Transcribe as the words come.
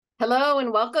Hello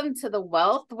and welcome to the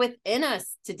Wealth Within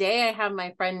Us. Today I have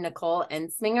my friend Nicole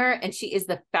Ensminger, and she is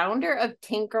the founder of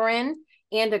Tinkerin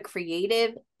and a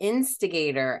creative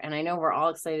instigator. And I know we're all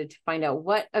excited to find out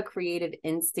what a creative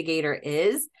instigator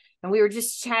is. And we were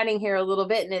just chatting here a little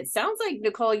bit, and it sounds like,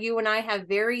 Nicole, you and I have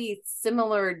very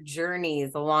similar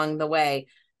journeys along the way.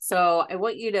 So I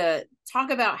want you to talk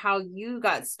about how you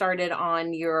got started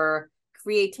on your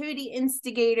creativity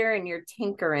instigator and your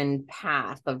tinkering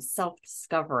path of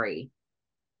self-discovery.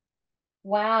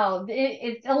 Wow,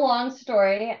 it's a long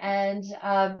story, and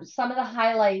some of the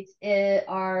highlights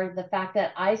are the fact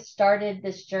that I started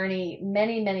this journey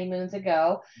many, many moons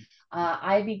ago.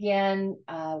 I began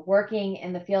working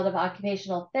in the field of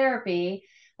occupational therapy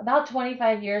about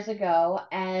 25 years ago,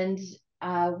 and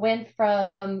went from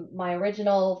my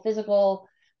original physical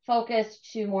focus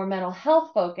to more mental health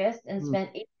focused, and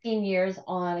spent 18 years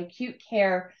on acute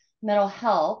care mental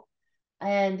health.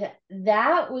 And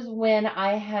that was when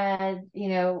I had,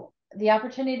 the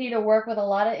opportunity to work with a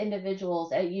lot of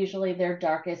individuals at usually their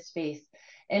darkest space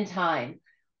in time.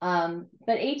 But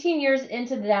 18 years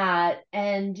into that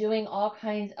and doing all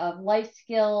kinds of life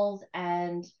skills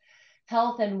and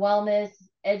health and wellness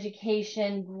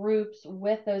education groups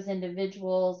with those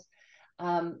individuals,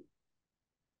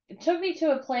 it took me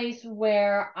to a place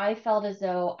where I felt as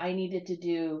though I needed to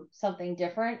do something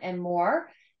different and more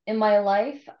in my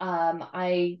life.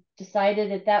 I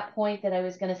decided at that point that I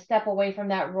was going to step away from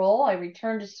that role. I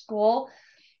returned to school,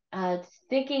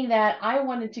 thinking that I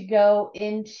wanted to go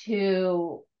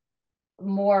into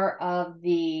more of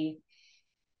the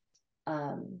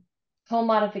home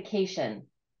modification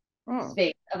Hmm.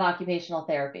 space of occupational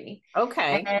therapy.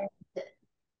 Okay. And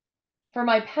for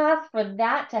my path for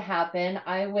that to happen,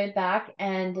 I went back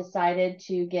and decided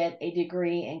to get a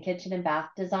degree in kitchen and bath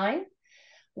design.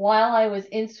 While I was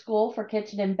in school for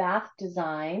kitchen and bath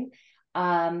design,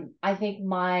 I think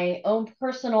my own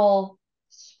personal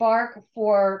spark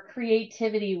for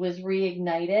creativity was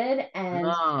reignited, and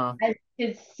Ah, I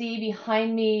could see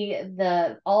behind me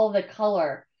all the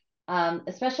color,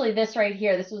 especially this right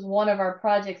here. This was one of our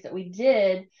projects that we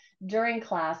did during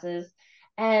classes,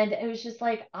 and it was just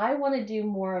like, I want to do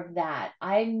more of that.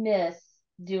 I miss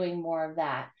doing more of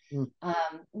that. mm.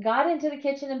 Got into the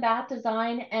kitchen and bath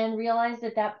design and realized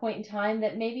at that point in time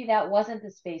that maybe that wasn't the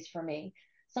space for me.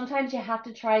 Sometimes you have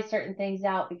to try certain things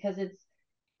out because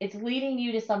it's leading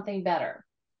you to something better.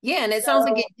 Yeah, and it sounds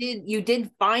like So you did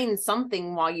find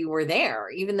something while you were there,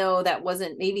 even though that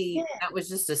wasn't, yeah, maybe that was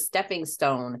just a stepping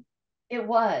stone. it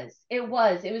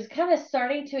was kind of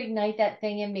starting to ignite that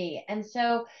thing in me. And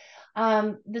so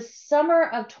the summer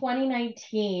of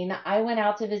 2019, I went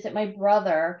out to visit my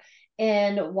brother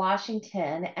in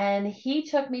Washington, and he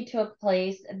took me to a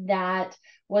place that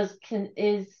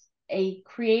is a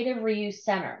creative reuse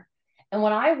center. And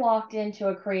when I walked into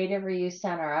a creative reuse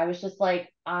center, I was just like,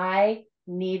 I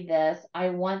need this, I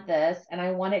want this, and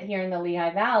I want it here in the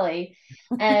Lehigh Valley.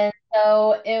 And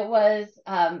so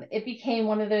it became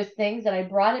one of those things that I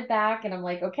brought it back, and I'm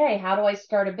like, okay, how do I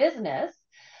start a business?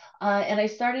 And I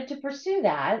started to pursue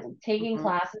that, taking Mhm.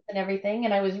 classes and everything.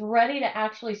 And I was ready to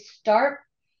actually start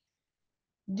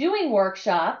doing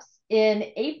workshops in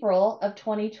April of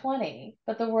 2020,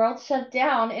 but the world shut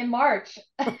down in March.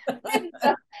 And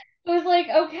so it was like,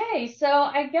 okay, so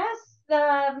I guess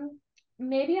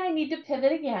maybe I need to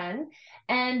pivot again.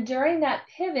 And during that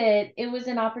pivot, it was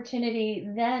an opportunity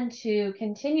then to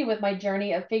continue with my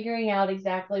journey of figuring out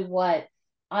exactly what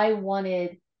I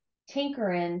wanted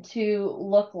tinkering to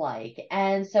look like.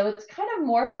 And so it's kind of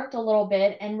morphed a little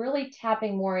bit and really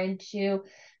tapping more into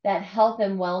that health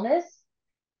and wellness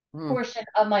Mm. portion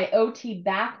of my OT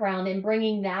background and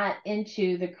bringing that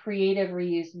into the creative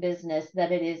reuse business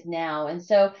that it is now. And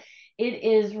so it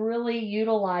is really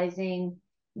utilizing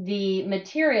the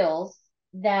materials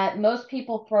that most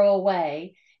people throw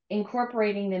away,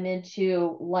 incorporating them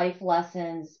into life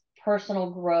lessons, personal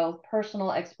growth,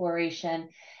 personal exploration,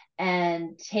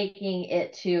 and taking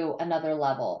it to another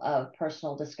level of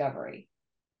personal discovery.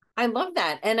 I love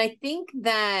that. And I think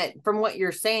that from what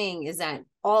you're saying is that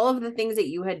all of the things that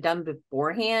you had done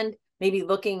beforehand, maybe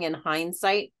looking in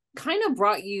hindsight, kind of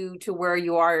brought you to where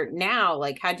you are now.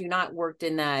 Like, had you not worked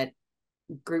in that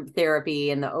group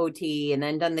therapy and the OT and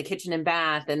then done the kitchen and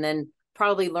bath and then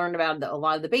probably learned about a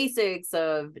lot of the basics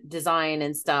of design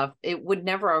and stuff, it would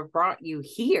never have brought you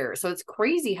here. So it's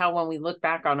crazy how when we look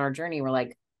back on our journey, we're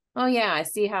like, oh, yeah, I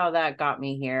see how that got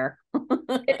me here.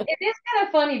 It is kind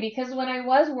of funny because when I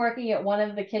was working at one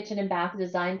of the kitchen and bath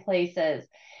design places,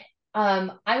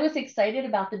 I was excited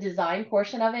about the design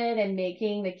portion of it and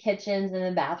making the kitchens and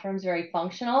the bathrooms very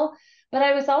functional. But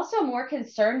I was also more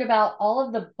concerned about all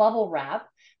of the bubble wrap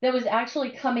that was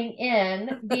actually coming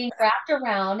in, being wrapped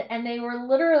around, and they were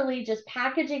literally just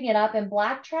packaging it up in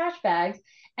black trash bags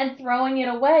and throwing it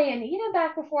away. And even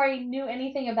back before I knew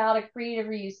anything about a creative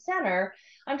reuse center,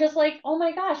 I'm just like, oh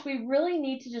my gosh, we really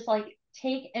need to just like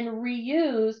take and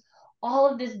reuse all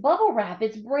of this bubble wrap.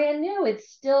 It's brand new.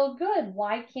 It's still good.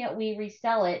 Why can't we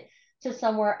resell it to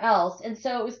somewhere else? And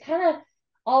so it was kind of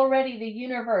already the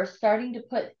universe starting to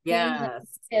put things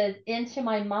Yes. into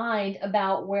my mind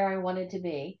about where I wanted to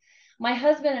be. My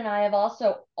husband and I have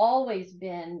also always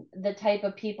been the type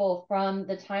of people from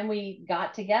the time we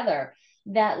got together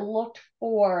that looked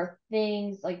for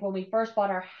things like when we first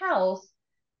bought our house.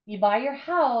 You buy your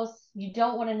house, you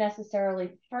don't want to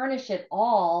necessarily furnish it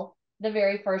all the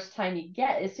very first time you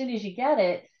get, as soon as you get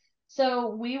it.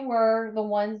 So we were the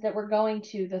ones that were going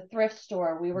to the thrift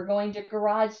store. We were going to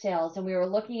garage sales and we were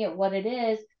looking at what it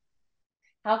is.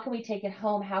 How can we take it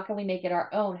home? How can we make it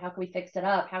our own? How can we fix it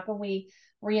up? How can we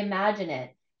reimagine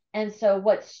it? And so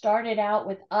what started out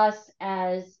with us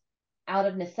as out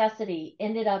of necessity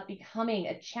ended up becoming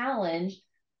a challenge.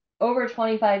 Over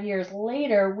 25 years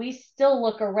later, we still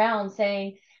look around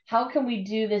saying, how can we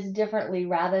do this differently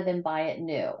rather than buy it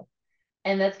new?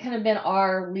 And that's kind of been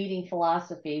our leading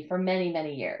philosophy for many,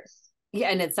 many years. Yeah,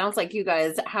 and it sounds like you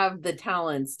guys have the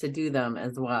talents to do them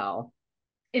as well.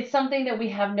 It's something that we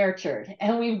have nurtured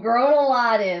and we've grown a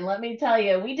lot in. Let me tell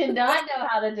you, we did not know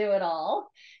how to do it all.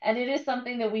 And it is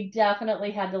something that we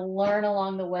definitely had to learn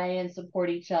along the way and support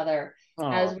each other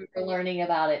as Oh, we were learning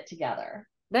about it together.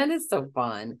 that is so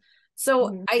fun. So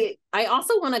Mhm. I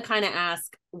also want to kind of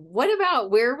ask, what about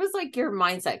where was like your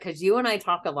mindset? Because you and I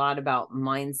talk a lot about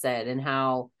mindset and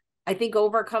how I think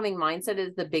overcoming mindset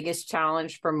is the biggest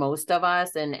challenge for most of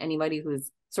us. And anybody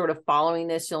who's sort of following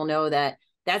this, you'll know that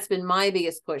that's been my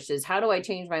biggest push is how do I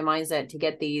change my mindset to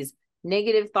get these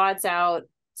negative thoughts out,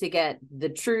 to get the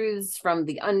truths from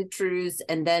the untruths,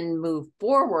 and then move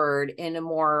forward in a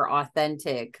more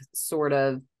authentic, sort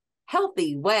of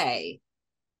healthy way.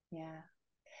 Yeah.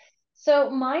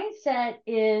 So mindset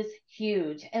is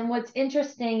huge. And what's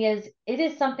interesting is it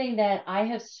is something that I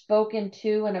have spoken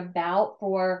to and about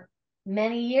for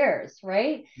many years,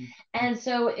 right? And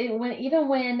so even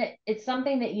when it's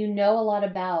something that you know a lot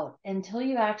about, until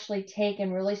you actually take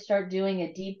and really start doing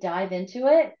a deep dive into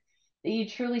it, that you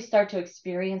truly start to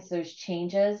experience those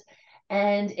changes.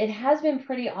 And it has been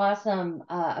pretty awesome.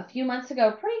 A few months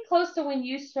ago, pretty close to when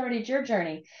you started your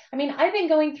journey. I mean, I've been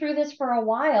going through this for a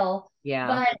while, Yeah.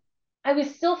 but I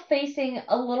was still facing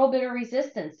a little bit of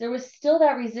resistance. There was still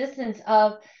that resistance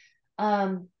of,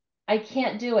 I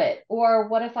can't do it, or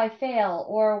what if I fail,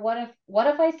 or what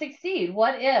if I succeed?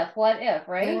 What if,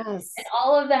 right? And Yes.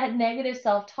 all of that negative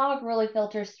self-talk really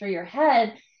filters through your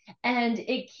head, and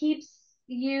it keeps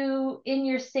you in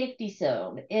your safety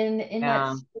zone, in that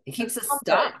Yeah. space It of keeps us comfort.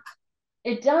 stuck.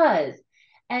 It does.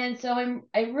 And so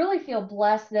I really feel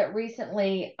blessed that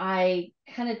recently I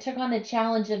kind of took on the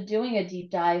challenge of doing a deep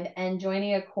dive and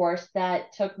joining a course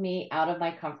that took me out of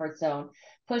my comfort zone,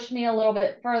 pushed me a little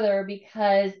bit further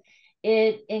because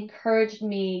it encouraged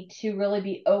me to really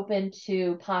be open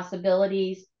to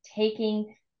possibilities,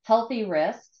 taking healthy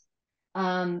risks,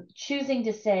 choosing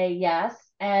to say yes,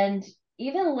 and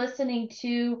even listening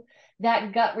to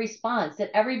that gut response that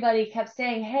everybody kept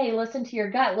saying, hey, listen to your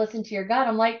gut, listen to your gut.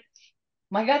 I'm like,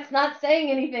 my gut's not saying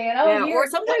anything. And Yeah. here, Or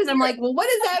sometimes I'm like, well, what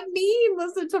does that mean?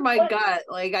 Listen to my what, gut.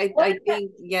 Like what, I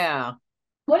think, yeah.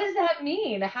 what does that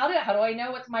mean? How do I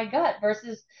know what's my gut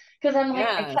versus, because I'm like,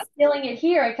 I Yes. kept feeling it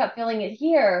here. I kept feeling it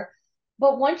here.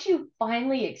 But once you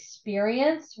finally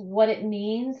experience what it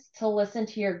means to listen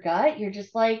to your gut, you're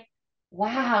just like,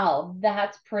 wow,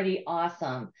 that's pretty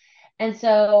awesome. And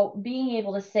so being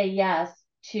able to say yes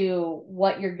to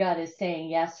what your gut is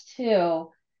saying yes to,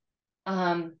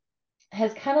 um,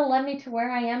 has kind of led me to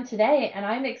where I am today. And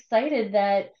I'm excited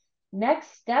that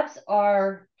next steps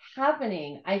are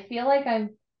happening. I feel like I'm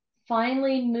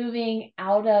finally moving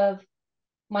out of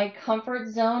my comfort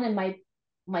zone and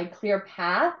my clear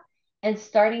path and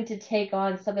starting to take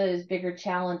on some of those bigger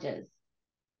challenges.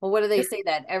 Well, what do they say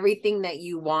that everything that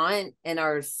you want and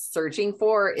are searching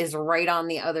for is right on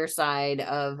the other side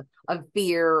of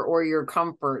fear or your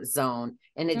comfort zone.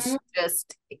 And it's Mhm.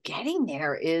 just getting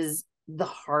there is the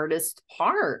hardest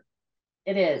part.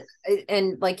 It is.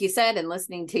 And like you said, and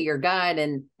listening to your gut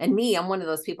and me, I'm one of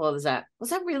those people is that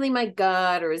was that really my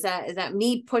gut or is that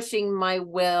me pushing my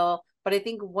will? But I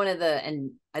think one of the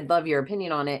and I'd love your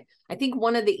opinion on it. I think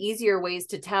one of the easier ways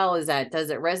to tell is that does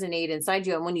it resonate inside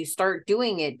you? And when you start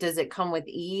doing it, does it come with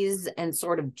ease and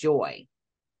sort of joy?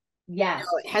 Yes.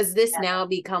 Has this Yes. now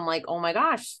become like, oh my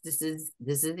gosh, this is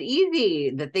easy.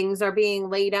 The things are being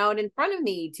laid out in front of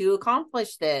me to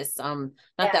accomplish this. Not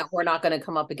that Yes. we're not going to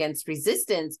come up against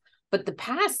resistance, but the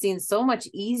path seems so much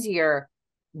easier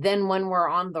than when we're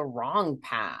on the wrong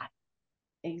path.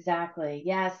 Exactly.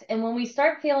 Yes. And when we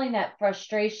start feeling that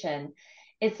frustration,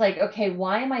 it's like, okay,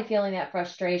 why am I feeling that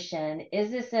frustration? Is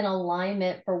this in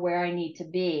alignment for where I need to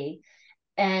be?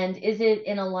 And is it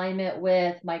in alignment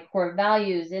with my core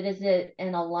values? Is it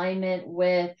in alignment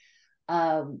with,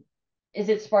 um, is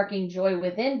it sparking joy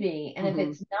within me? And if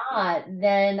Mm-hmm. it's not,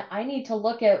 then I need to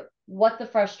look at what the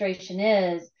frustration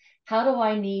is. How do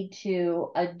I need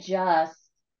to adjust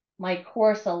my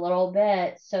course a little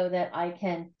bit so that I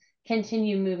can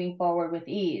continue moving forward with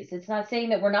ease? It's not saying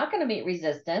that we're not going to meet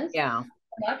resistance. Yeah.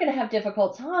 We're not going to have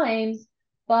difficult times,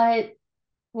 but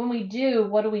when we do,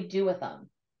 what do we do with them?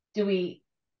 Do we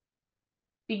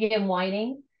begin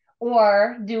whining,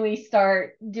 or do we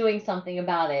start doing something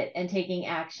about it and taking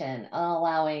action and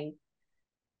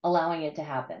allowing it to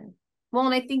happen? Well,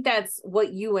 and I think that's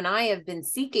what you and I have been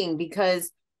seeking,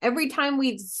 because every time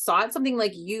we've sought something,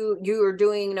 like you are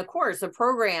doing a course, a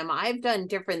program, I've done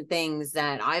different things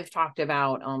that I've talked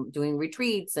about, doing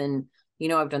retreats, and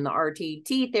I've done the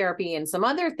RTT therapy and some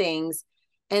other things.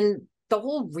 And the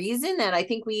whole reason that I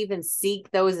think we even seek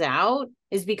those out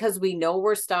is because we know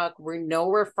we're stuck, we know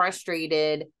we're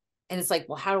frustrated, and it's like,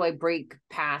 well, how do I break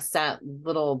past that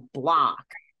little block?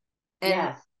 And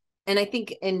Yes. and I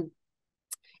think in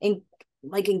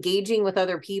like engaging with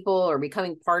other people or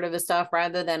becoming part of the stuff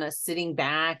rather than us sitting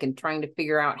back and trying to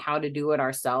figure out how to do it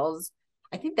ourselves,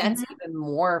 I think that's Mm-hmm. even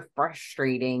more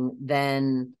frustrating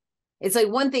than, it's like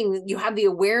one thing, you have the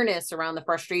awareness around the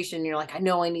frustration, you're like, I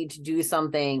know I need to do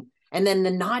something, and then the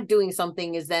not doing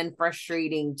something is then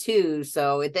frustrating too,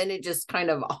 so then it just kind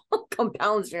of all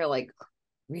compounds, and you're like,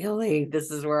 really,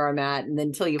 this is where I'm at? And then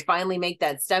until you finally make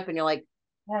that step and you're like,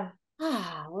 Yeah.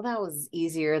 well, that was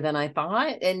easier than I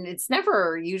thought. And it's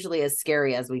never usually as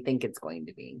scary as we think it's going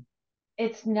to be.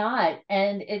 It's not.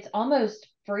 And it's almost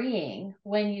freeing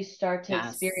when you start to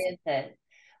Yes. experience it,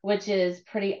 which is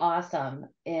pretty awesome,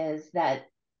 is that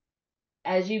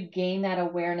as you gain that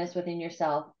awareness within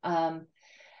yourself.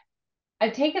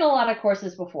 I've taken a lot of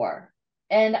courses before,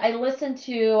 and I listen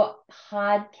to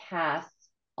podcasts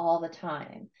all the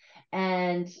time.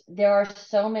 And there are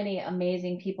so many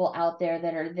amazing people out there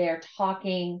that are there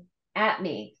talking at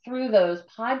me through those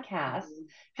podcasts. Mhm.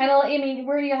 Kind of, I mean,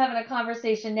 we're you having a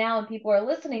conversation now and people are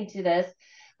listening to this,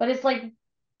 but it's like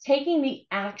taking the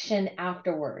action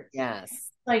afterwards. Yes.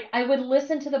 Like I would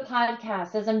listen to the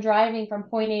podcast as I'm driving from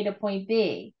point A to point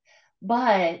B,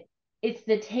 but it's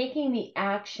the taking the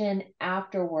action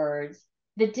afterwards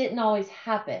that didn't always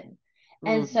happen.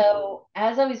 And Mm. so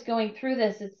as I was going through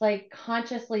this, it's like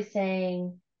consciously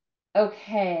saying,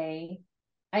 okay,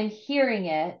 I'm hearing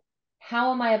it.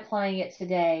 How am I applying it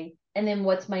today? And then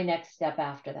what's my next step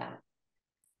after that?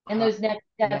 And Uh, those next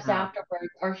steps yeah. afterwards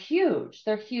are huge.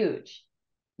 They're huge.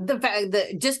 The fact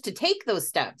that just to take those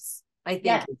steps, I think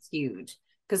Yes. it's huge,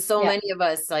 because so Yeah. many of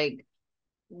us, like,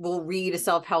 we'll read a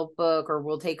self-help book or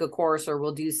we'll take a course or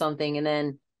we'll do something and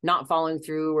then not following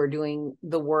through or doing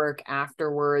the work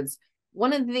afterwards.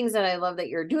 One of the things that I love that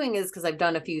you're doing is, because I've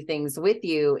done a few things with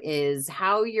you, is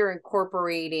how you're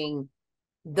incorporating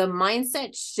the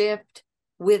mindset shift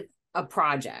with a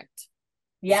project. So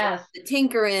Yes. the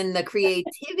tinkering, the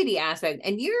creativity aspect,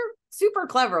 and you're super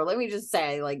clever. Let me just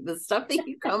say, like, the stuff that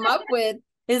you come up with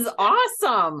is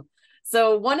awesome.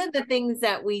 So one of the things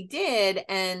that we did,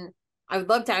 and I would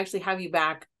love to actually have you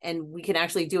back and we can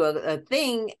actually do a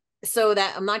thing so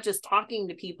that I'm not just talking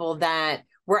to people, that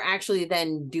we're actually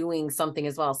then doing something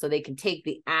as well, so they can take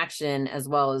the action as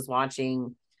well as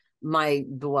watching the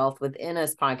Wealth Within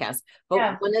Us podcast. But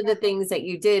Yeah. one of the things that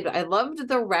you did, I loved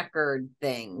the record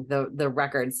thing, the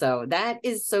record. So that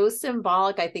is so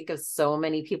symbolic, I think, of so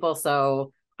many people.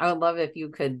 So I would love if you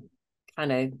could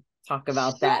kind of talk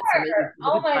about that, so maybe Sure.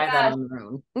 people Oh could my try that gosh. on their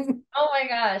own. Oh my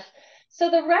gosh. So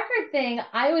the record thing,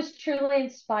 I was truly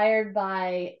inspired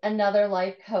by another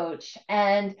life coach,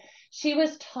 and she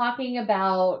was talking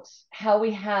about how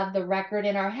we have the record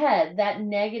in our head, that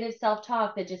negative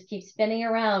self-talk that just keeps spinning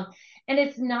around. And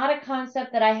it's not a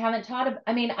concept that I haven't taught.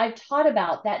 I mean, I've taught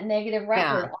about that negative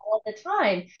record Yeah. all the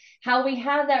time. How we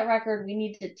have that record, we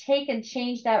need to take and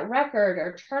change that record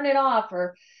or turn it off,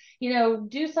 or,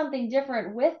 do something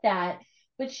different with that.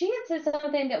 But she had said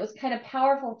something that was kind of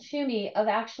powerful to me, of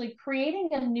actually creating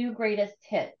a new greatest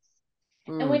hits.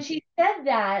 And when Mm. she said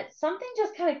that, something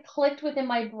just kind of clicked within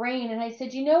my brain. And I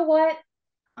said, you know what?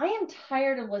 I am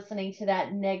tired of listening to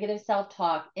that negative self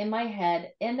talk in my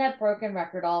head, in that broken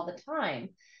record all the time.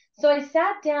 So I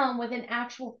sat down with an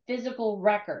actual physical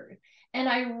record and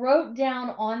I wrote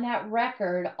down on that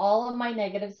record all of my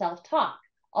negative self-talk,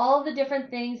 all of the different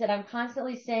things that I'm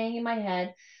constantly saying in my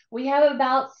head. We have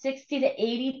about 60 to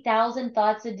 80,000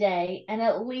 thoughts a day, and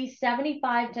at least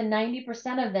 75 to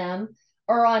 90% of them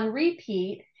are on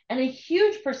repeat, and a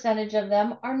huge percentage of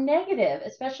them are negative,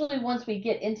 especially once we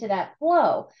get into that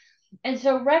flow. And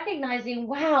so recognizing,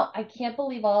 wow, I can't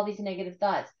believe all these negative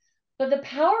thoughts. But the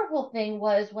powerful thing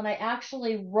was when I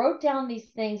actually wrote down these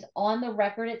things on the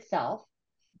record itself,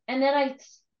 and then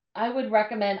I would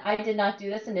recommend, I did not do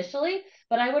this initially,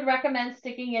 but I would recommend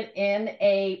sticking it in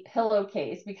a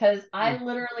pillowcase because I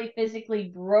literally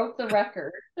physically broke the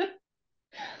record.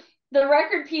 The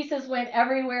record pieces went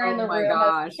everywhere in Oh the my room.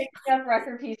 I was gosh. picking up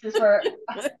record pieces for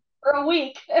a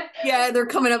week. Yeah, they're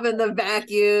coming up in the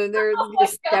vacuum. Oh You're my God.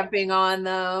 stepping on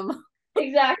them.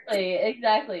 Exactly,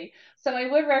 exactly. So I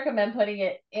would recommend putting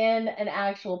it in an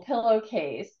actual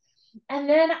pillowcase. And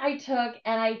then I took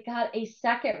and I got a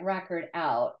second record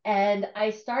out and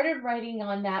I started writing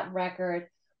on that record,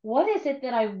 what is it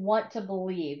that I want to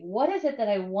believe? What is it that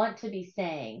I want to be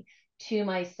saying to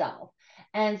myself?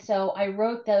 And so I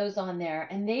wrote those on there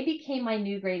and they became my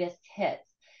new greatest hits.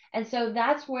 And so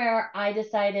that's where I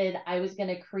decided I was going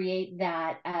to create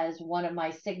that as one of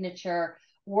my signature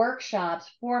workshops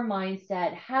for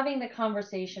mindset, having the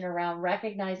conversation around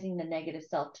recognizing the negative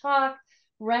self talk,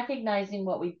 recognizing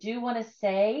what we do want to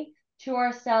say to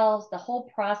ourselves, the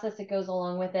whole process that goes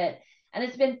along with it. And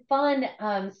it's been fun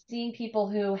seeing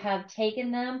people who have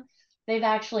taken them. They've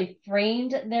actually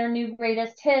framed their new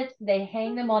greatest hits, they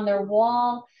hang them on their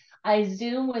wall. I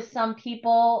Zoom with some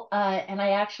people and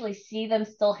I actually see them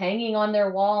still hanging on their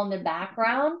wall in the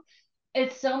background.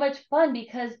 It's so much fun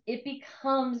because it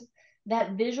becomes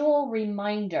that visual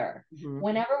reminder Mhm.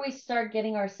 whenever we start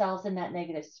getting ourselves in that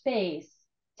negative space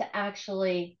to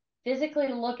actually physically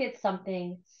look at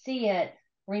something, see it,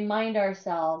 remind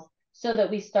ourselves so that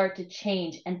we start to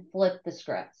change and flip the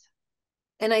scripts.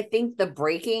 And I think the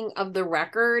breaking of the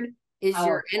record is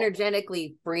you're Powerful.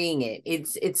 energetically freeing it.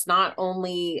 It's not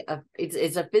only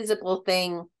it's a physical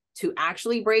thing to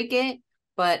actually break it,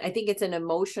 but I think it's an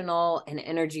emotional and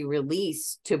energy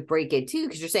release to break it too,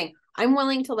 because you're saying, I'm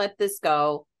willing to let this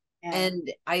go. Yeah.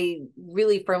 And I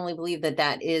really firmly believe that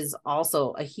that is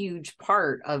also a huge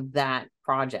part of that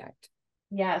project.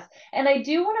 Yes. And I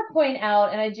do want to point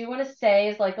out, and I do want to say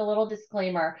as like a little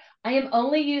disclaimer, I am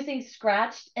only using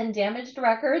scratched and damaged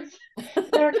records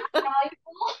that are not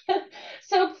valuable.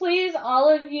 So please, all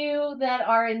of you that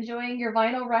are enjoying your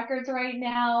vinyl records right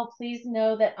now, please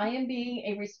know that I am being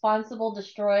a responsible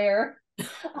destroyer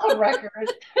of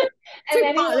records. And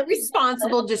anyone The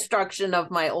responsible destruction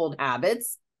of my old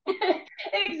habits.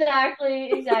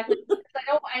 exactly, exactly.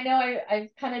 I know I've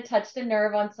kind of touched a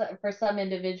nerve on for some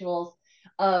individuals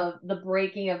of the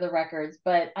breaking of the records,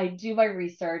 but I do my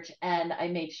research and I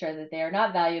make sure that they are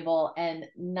not valuable, and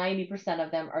 90%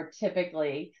 of them are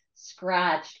typically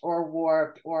scratched or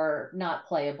warped or not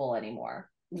playable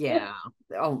anymore. Yeah.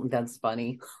 Oh, that's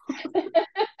funny.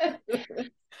 But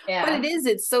Yeah.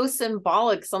 it's so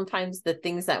symbolic sometimes, the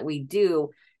things that we do.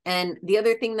 And the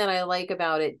other thing that I like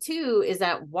about it too is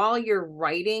that while you're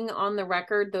writing on the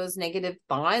record those negative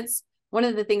thoughts, one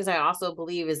of the things I also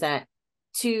believe is that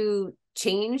to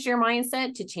change your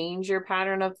mindset, to change your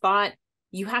pattern of thought,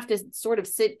 you have to sort of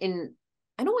sit in,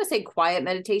 I don't want to say quiet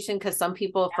meditation, because some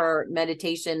people for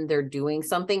meditation, they're doing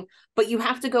something, but you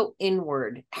have to go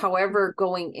inward. However,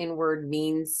 going inward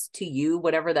means to you,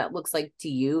 whatever that looks like to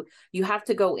you, you have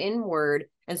to go inward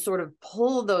and sort of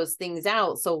pull those things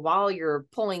out. So while you're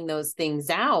pulling those things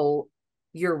out,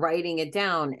 you're writing it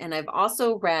down. And I've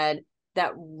also read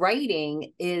that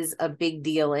writing is a big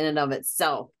deal in and of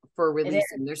itself for It is.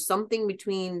 releasing. There's something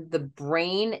between the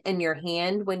brain and your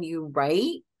hand when you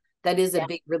write that is a Yeah.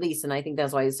 big release. And I think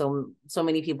that's why so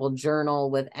many people journal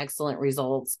with excellent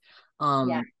results.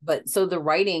 Yeah. But so the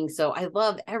writing, so I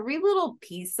love every little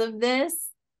piece of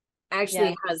this Yeah.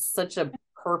 actually has such a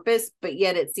purpose, but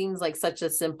yet it seems like such a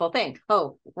simple thing.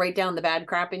 Oh, write down the bad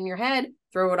crap in your head,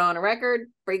 throw it on a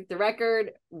record, break the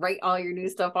record, write all your new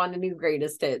stuff on the new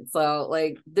greatest hit. So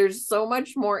like there's so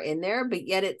much more in there, but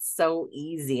yet it's so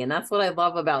easy. And that's what I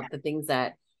love about the things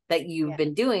that you've Yeah.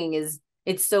 been doing is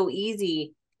it's so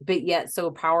easy, but yet so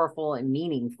powerful and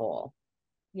meaningful.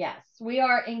 Yes, we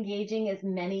are engaging as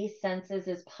many senses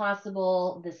as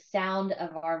possible. The sound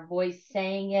of our voice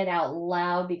saying it out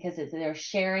loud because there's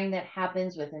sharing that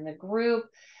happens within the group,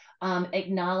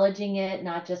 acknowledging it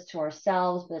not just to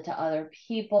ourselves but to other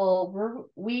people.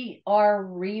 We are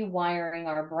rewiring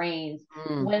our brains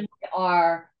Mm. when we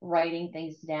are writing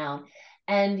things down.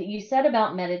 And you said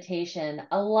about meditation,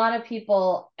 a lot of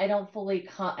people, I don't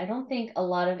think a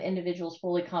lot of individuals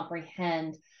fully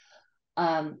comprehend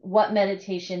what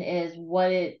meditation is,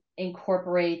 what it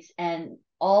incorporates, and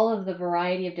all of the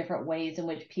variety of different ways in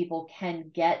which people can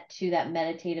get to that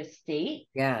meditative state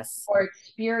Yes. or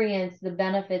experience the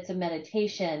benefits of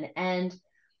meditation. And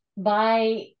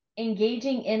by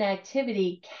engaging in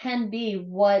activity can be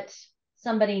what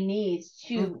somebody needs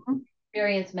to Mhm.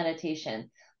 experience meditation.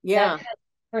 Yeah. That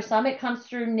for some, it comes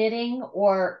through knitting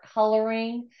or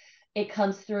coloring. It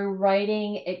comes through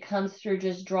writing. It comes through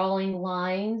just drawing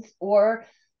lines. Or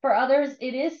for others,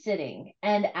 it is sitting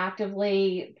and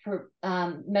actively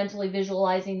mentally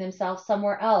visualizing themselves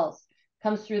somewhere else.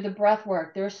 Comes through the breath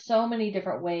work. There's so many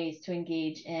different ways to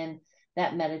engage in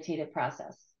that meditative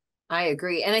process. I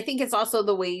agree. And I think it's also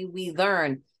the way we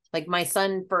learn. Like my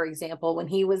son, for example, when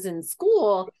he was in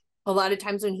school, a lot of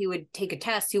times when he would take a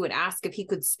test, he would ask if he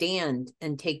could stand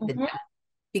and take the Mhm. test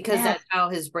because Yes. that's how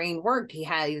his brain worked. He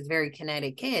was a very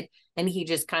kinetic kid and he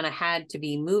just kind of had to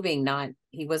be moving,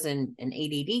 he wasn't an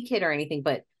ADD kid or anything,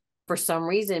 but for some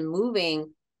reason,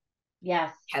 moving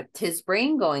Yes. kept his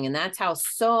brain going. And that's how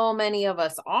so many of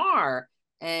us are.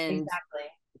 And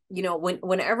Exactly.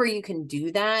 whenever you can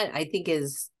do that, I think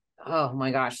is, oh my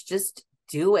gosh, just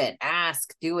do it.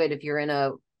 Do it if you're in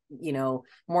a,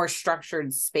 more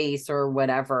structured space or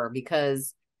whatever,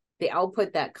 because the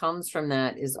output that comes from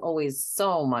that is always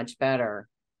so much better.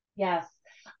 Yes.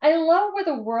 I love where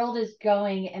the world is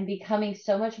going and becoming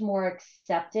so much more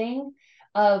accepting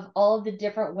of all of the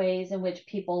different ways in which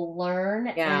people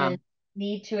learn Yeah. and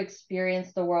need to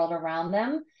experience the world around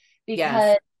them, Yes.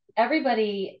 because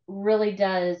everybody really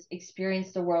does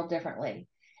experience the world differently.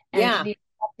 And to Yeah. be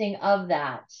accepting of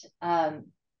that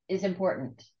is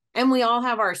important. And we all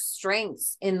have our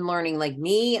strengths in learning. Like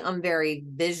me, I'm very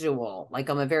visual. Like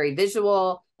I'm a very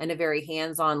visual and a very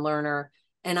hands-on learner.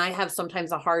 And I have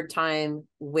sometimes a hard time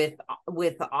with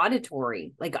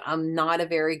auditory. Like I'm not a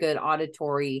very good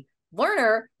auditory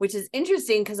learner, which is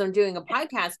interesting because I'm doing a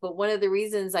podcast. But one of the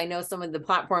reasons I know some of the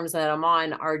platforms that I'm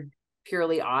on are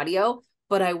purely audio,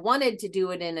 but I wanted to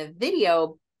do it in a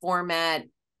video format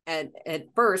at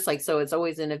first, like so it's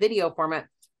always in a video format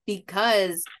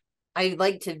because I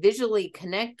like to visually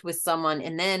connect with someone,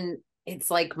 and then it's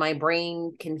like my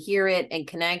brain can hear it and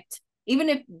connect. Even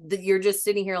if you're just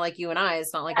sitting here like you and I,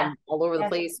 it's not like Yeah. I'm all over the Yes.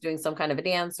 place doing some kind of a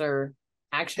dance or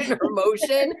action or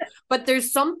motion, but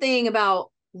there's something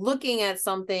about looking at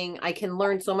something. I can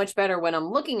learn so much better when I'm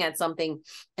looking at something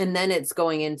and then it's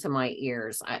going into my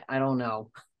ears. I don't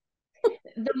know.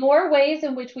 The more ways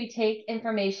in which we take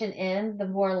information in, the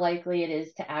more likely it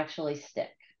is to actually stick.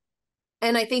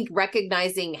 And I think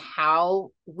recognizing how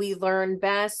we learn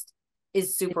best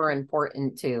is super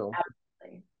important too.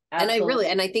 Absolutely. And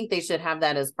Absolutely. I think they should have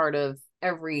that as part of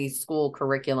every school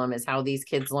curriculum is how these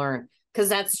kids learn, because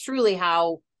that's truly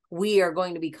how we are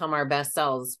going to become our best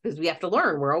selves, because we have to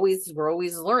learn. We're always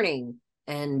learning.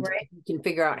 And Right. if you can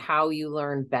figure out how you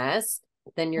learn best,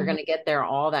 then you're Mhm. going to get there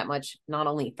all that much, not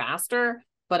only faster,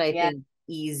 but I Yeah. think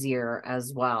easier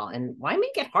as well. And why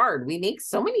make it hard? We make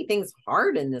so many things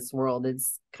hard in this world.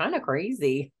 It's kind of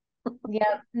crazy.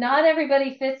 Yeah. Not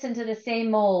everybody fits into the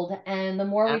same mold. And the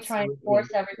more we try and Absolutely. force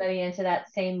everybody into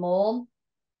that same mold,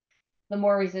 the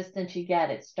more resistance you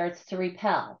get. It starts to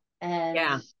repel. And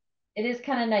Yeah. it is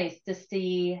kind of nice to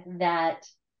see that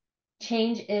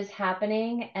change is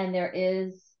happening and there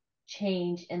is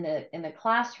change in the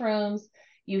classrooms.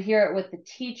 You hear it with the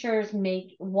teachers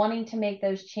wanting to make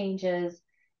those changes.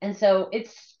 And so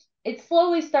it's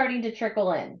slowly starting to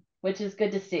trickle in, which is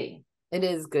good to see. It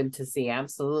is good to see.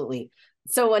 Absolutely.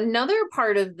 So another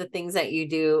part of the things that you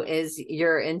do is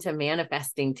you're into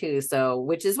manifesting too. So,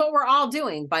 which is what we're all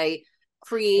doing by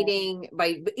creating,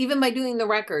 by even by doing the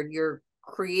record, you're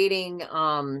creating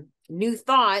new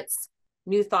thoughts,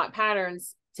 new thought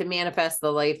patterns to manifest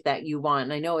the life that you want.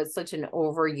 And I know it's such an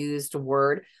overused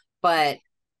word, but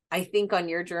I think on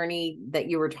your journey that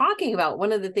you were talking about,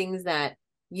 one of the things that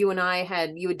you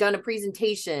had done a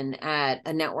presentation at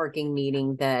a networking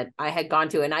meeting that I had gone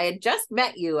to, and I had just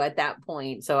met you at that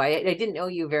point. So I didn't know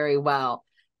you very well,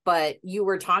 but you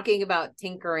were talking about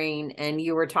tinkering and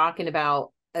you were talking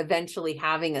about eventually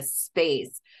having a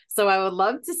space. So I would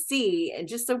love to see, and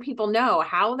just so people know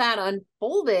how that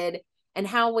unfolded and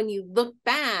how when you look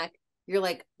back, you're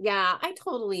like, yeah, I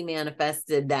totally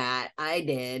manifested that. I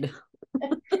did.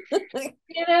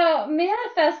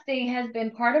 Manifesting has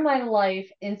been part of my life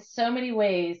in so many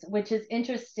ways, which is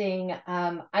interesting.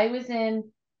 I was in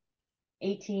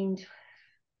 18,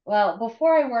 well,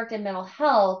 before I worked in mental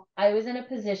health, I was in a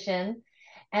position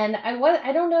And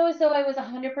I don't know as though I was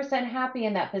 100% happy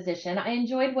in that position. I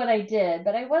enjoyed what I did,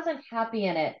 but I wasn't happy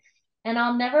in it. And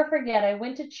I'll never forget, I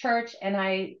went to church and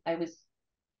I was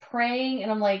praying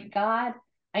and I'm like, God,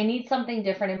 I need something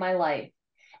different in my life.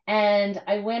 And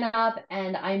I went up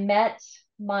and I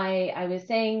was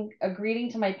saying a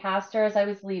greeting to my pastor as I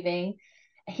was leaving.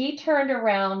 He turned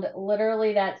around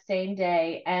literally that same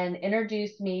day and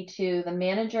introduced me to the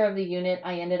manager of the unit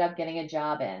I ended up getting a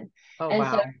job in. Oh, And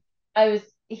so wow.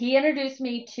 he introduced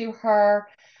me to her,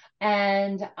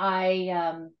 and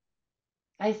I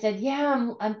said, yeah,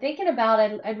 I'm thinking about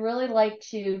it. I'd really like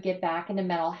to get back into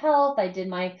mental health. I did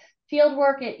my field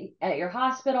work at your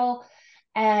hospital.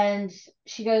 And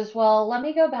she goes, well, let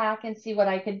me go back and see what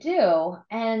I could do.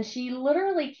 And she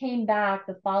literally came back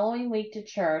the following week to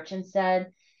church and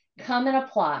said, come and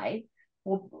apply.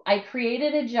 Well, I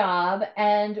created a job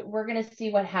and we're going to see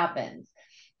what happens.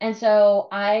 And so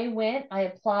I went, I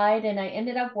applied, and I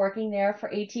ended up working there for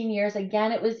 18 years.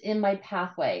 Again, it was in my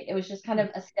pathway. It was just kind of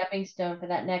a stepping stone for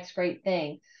that next great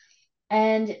thing.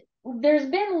 And there's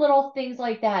been little things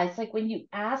like that. It's like when you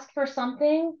ask for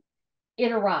something,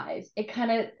 it arrives. It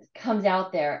kind of comes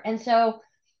out there. And so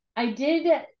I did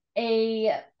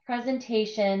a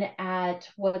presentation at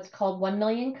what's called 1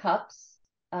 Million Cups,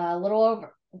 a little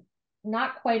over,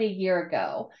 not quite a year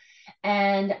ago.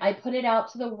 And I put it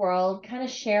out to the world, kind of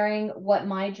sharing what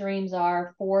my dreams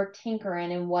are for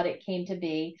tinkering and what it came to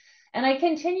be. And I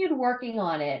continued working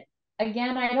on it.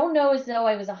 Again, I don't know as though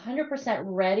I was 100%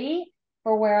 ready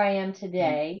for where I am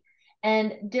today.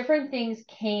 And different things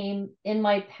came in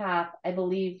my path, I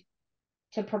believe,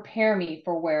 to prepare me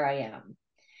for where I am.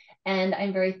 And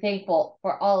I'm very thankful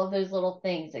for all of those little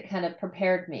things that kind of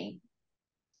prepared me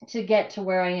to get to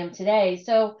where I am today.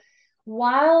 So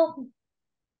while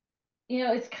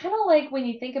it's kind of like when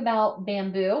you think about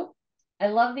bamboo. I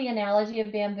love the analogy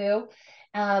of bamboo.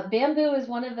 Bamboo is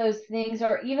one of those things,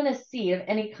 or even a seed of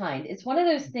any kind. It's one of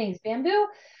those things. Bamboo,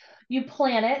 you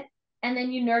plant it and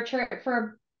then you nurture it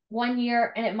for 1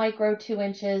 year and it might grow 2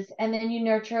 inches. And then you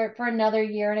nurture it for another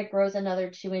year and it grows another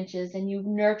 2 inches. And you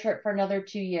nurture it for another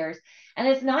 2 years. And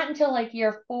it's not until like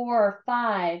year 4 or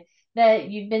 5 that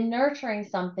you've been nurturing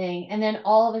something. And then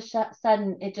all of a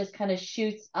sudden it just kind of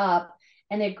shoots up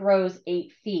and it grows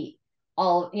 8 feet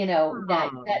all, that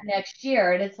Oh, next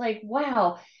year. And it's like,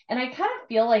 wow. And I kind of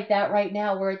feel like that right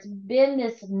now, where it's been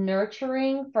this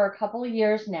nurturing for a couple of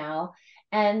years now,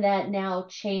 and that now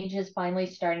change is finally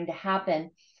starting to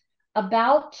happen.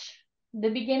 About the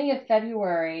beginning of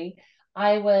February,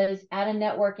 I was at a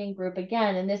networking group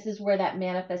again, and this is where that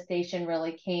manifestation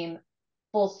really came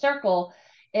full circle.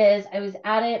 Is I was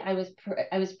at it,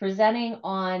 I was presenting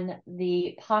on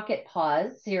the Pocket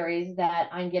Pause series that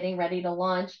I'm getting ready to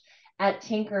launch at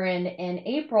Tinkerin in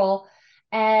April.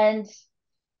 And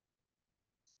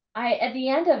at the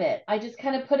end of it, I just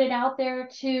kind of put it out there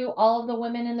to all of the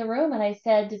women in the room. And I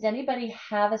said, does anybody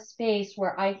have a space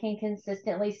where I can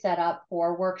consistently set up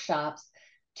for workshops?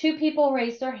 2 people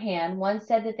raised their hand. One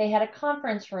said that they had a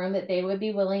conference room that they would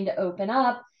be willing to open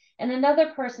up. And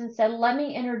another person said, let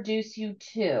me introduce you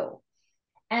to.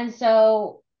 And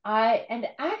so and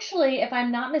actually, if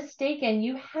I'm not mistaken,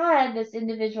 you had this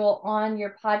individual on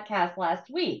your podcast last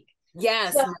week.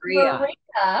 yes, So Maria.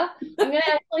 Maria, I'm going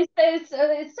to actually say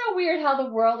it's so weird how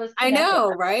the world is I connected. know,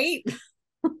 right?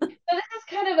 So this is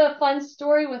kind of a fun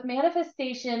story with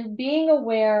manifestation, being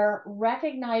aware,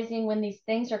 recognizing when these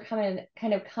things are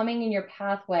kind of coming in your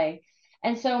pathway.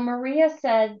 And so Maria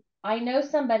said, I know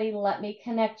somebody, let me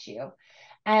connect you.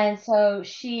 And so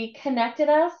she connected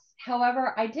us.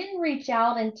 However, I didn't reach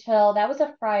out until that was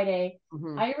a Friday.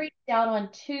 Mhm. I reached out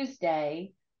on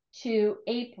Tuesday to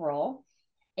April.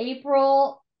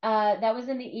 April, that was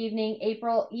in the evening.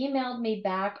 April emailed me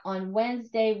back on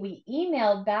Wednesday. We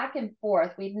emailed back and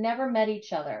forth. We'd never met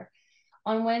each other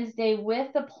on Wednesday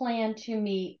with the plan to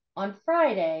meet on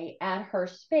Friday at her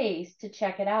space to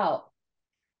check it out.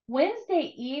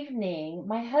 Wednesday evening,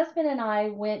 my husband and I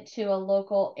went to a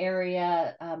local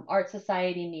area art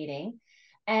society meeting,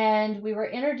 and we were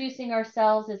introducing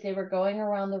ourselves as they were going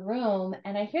around the room.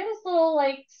 And I hear this little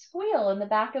like squeal in the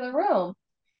back of the room.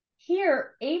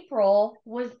 Here, April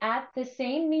was at the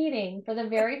same meeting for the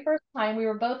very first time. We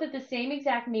were both at the same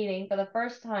exact meeting for the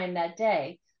first time that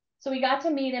day. So we got to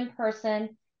meet in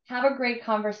person, have a great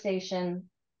conversation.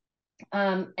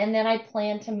 And then I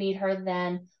planned to meet her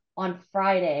then on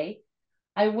Friday.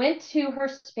 I went to her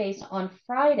space on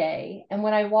Friday, and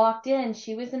when I walked in,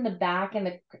 she was in the back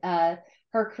in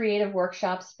her creative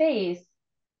workshop space.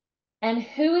 And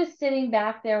who is sitting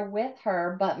back there with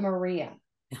her but Maria?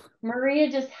 Maria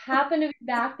just happened to be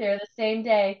back there the same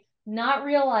day. not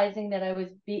realizing that I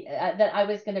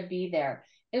was going to be there.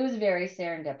 It was very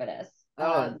serendipitous.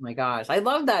 Oh my gosh. I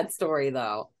love that story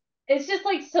though. It's just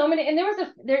like so many, and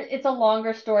it's a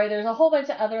longer story. There's a whole bunch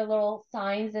of other little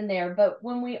signs in there, but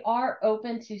when we are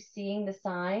open to seeing the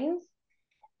signs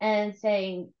and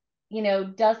saying,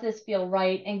 does this feel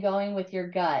right? And going with your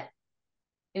gut,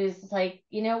 it was like,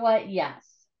 you know what? Yes.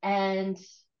 And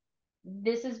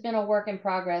this has been a work in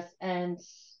progress and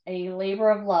a labor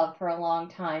of love for a long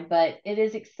time, but it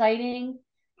is exciting.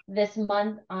 This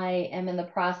month, I am in the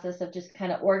process of just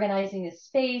kind of organizing the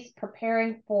space,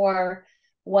 preparing for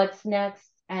what's next,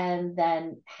 and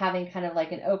then having kind of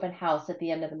like an open house at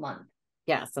the end of the month.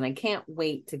 Yes, and I can't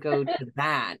wait to go to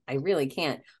that. I really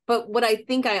can't. But what I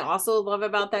think I also love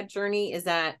about that journey is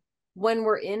that when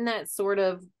we're in that sort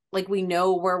of like we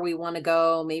know where we want to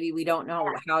go, maybe we don't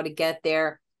know how to get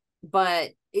there,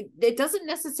 but it doesn't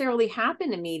necessarily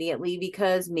happen immediately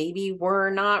because maybe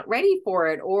we're not ready for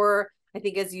it. Or I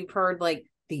think as you've heard, like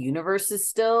the universe is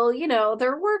still,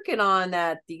 they're working on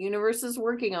that. The universe is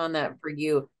working on that for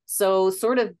you. So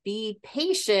sort of be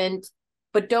patient,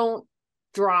 but don't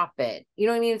drop it. You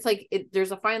know what I mean? It's like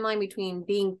there's a fine line between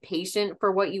being patient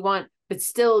for what you want, but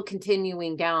still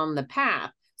continuing down the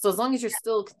path. So as long as you're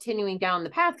still continuing down the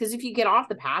path, because if you get off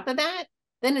the path of that,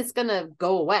 then it's going to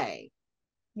go away.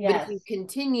 But if Yes. you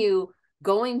continue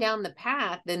going down the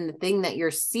path, then the thing that you're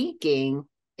seeking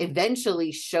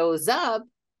eventually shows up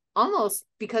almost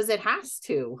because it has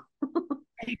to.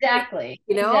 Exactly.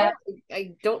 Exactly.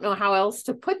 I don't know how else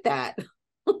to put that.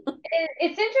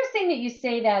 It's interesting that you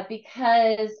say that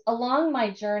because along my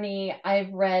journey,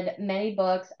 I've read many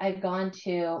books. I've gone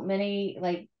to many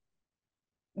like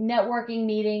networking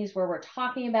meetings where we're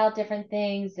talking about different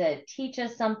things that teach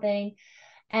us something.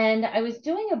 And I was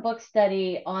doing a book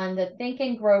study on the Think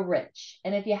and Grow Rich.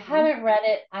 And if you haven't read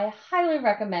it, I highly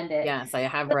recommend it. Yes, I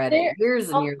have But read it years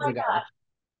and oh years my ago. gosh,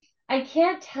 I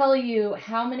can't tell you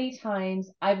how many times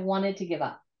I've wanted to give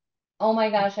up. Oh my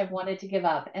gosh, I've wanted to give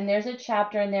up. And there's a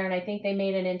chapter in there, and I think they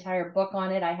made an entire book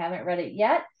on it. I haven't read it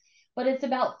yet, but it's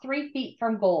about 3 feet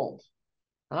from gold.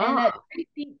 And that Oh, 3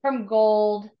 feet from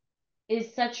gold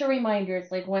is such a reminder.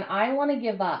 It's like when I want to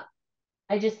give up,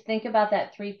 I just think about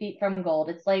that 3 feet from gold.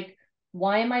 It's like,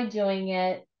 why am I doing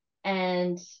it?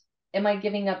 And am I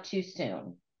giving up too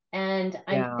soon? And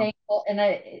I'm yeah. thankful. And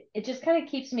it just kind of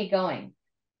keeps me going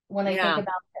when I think Yeah. about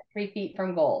that 3 feet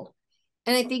from gold.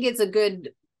 And I think it's a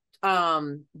good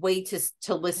way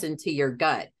to listen to your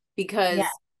gut Yeah. because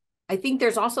I think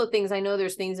there's also things I know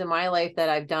there's things in my life that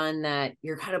I've done that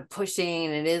you're kind of pushing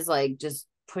and it is like just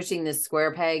pushing this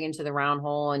square peg into the round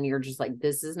hole and you're just like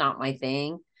this is not my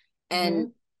thing. And Hmm.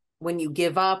 when you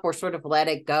give up or sort of let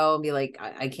it go and be like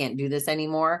I can't do this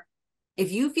anymore,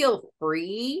 if you feel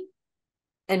free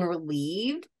and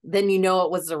relieved, then you know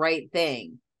it was the right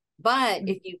thing. But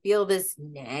if you feel this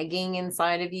nagging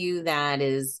inside of you that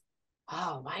is,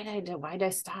 oh, why did I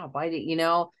stop? Why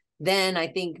did then I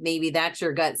think maybe that's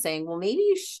your gut saying, well, maybe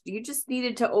you just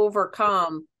needed to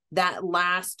overcome that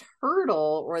last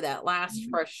hurdle or that last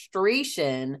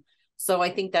frustration. So I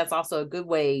think that's also a good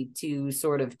way to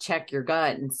sort of check your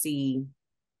gut and see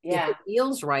if it Yeah.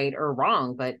 feels right or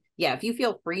wrong. But yeah, if you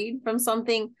feel freed from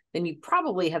something, then you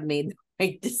probably have made the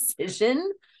right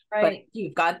decision. But Right.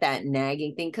 you've got that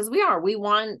nagging thing because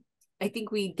I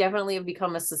think we definitely have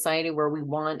become a society where we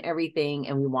want everything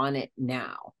and we want it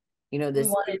now. We This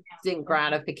wanted. instant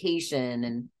gratification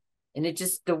and it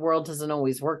just the world doesn't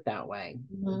always work that way.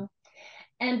 Mhm.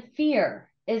 And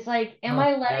fear is like, am Oh,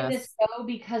 I letting this yes. go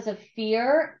because of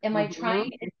fear? Am I Mm-hmm.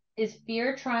 trying, is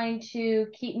fear trying to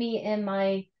keep me in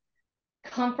my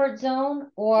comfort zone, Yeah.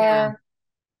 or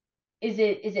is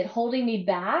it holding me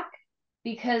back?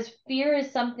 Because fear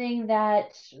is something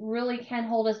that really can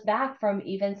hold us back from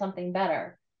even something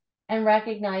better. And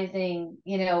recognizing,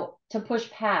 to push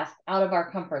past out of our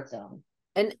comfort zone.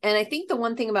 And I think the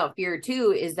one thing about fear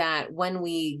too is that when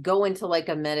we go into like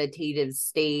a meditative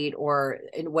state or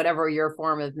in whatever your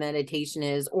form of meditation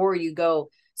is, or you go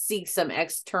seek some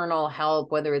external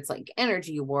help, whether it's like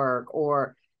energy work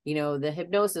or, the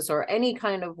hypnosis or any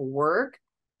kind of work,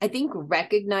 I think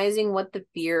recognizing what the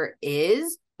fear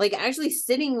is, like actually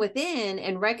sitting within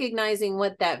and recognizing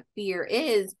what that fear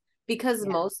is, because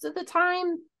Yeah. most of the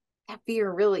time that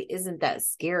fear really isn't that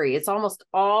scary. It's almost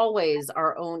always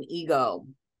our own ego.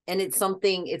 And it's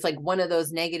like one of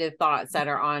those negative thoughts that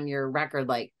are on your record,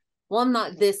 like, well, I'm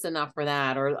not this enough for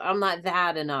that, or I'm not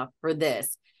that enough for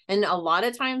this. And a lot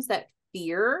of times that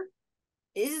fear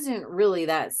isn't really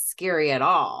that scary at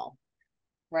all.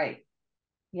 Right.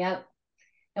 Yep.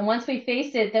 And once we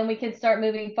face it, then we can start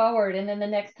moving forward. And then the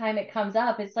next time it comes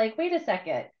up, it's like, wait a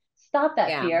second, stop that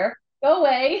Yeah. fear. Go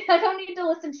away. I don't need to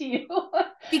listen to you.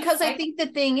 Because I think the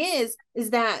thing is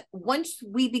that once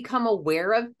we become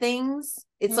aware of things,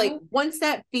 it's like once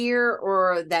that fear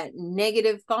or that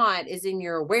negative thought is in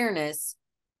your awareness,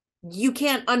 you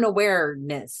can't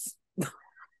unawareness.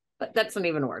 But that's not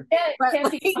even a word. Yeah, But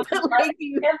can't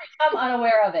become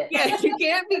unaware of it. Yeah, you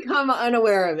can't become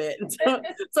unaware of it.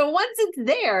 So once it's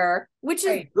there, which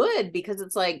is good, because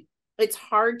it's like it's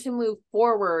hard to move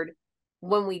forward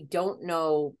when we don't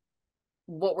know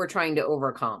what we're trying to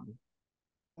overcome.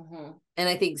 And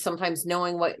I think sometimes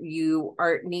knowing what you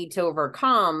need to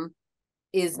overcome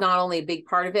is not only a big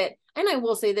part of it. And I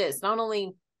will say this, not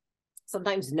only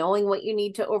sometimes knowing what you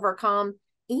need to overcome,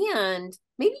 and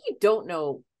maybe you don't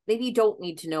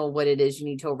need to know what it is you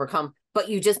need to overcome, but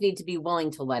you just need to be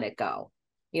willing to let it go.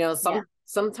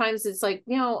 Sometimes it's like,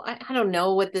 I don't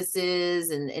know what this is.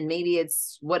 And maybe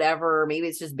it's whatever, maybe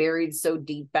it's just buried so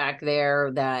deep back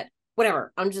there that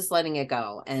whatever, I'm just letting it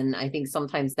go. And I think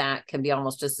sometimes that can be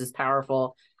almost just as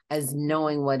powerful as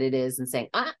knowing what it is and saying,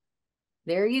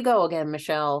 there you go again,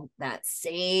 Michelle, that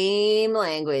same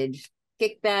language,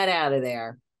 kick that out of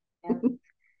there. Yeah.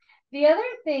 The other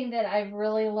thing that I've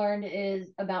really learned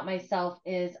about myself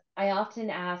is I often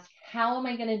ask, how am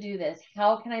I going to do this?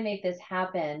 How can I make this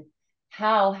happen?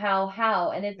 How?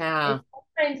 And it's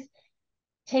sometimes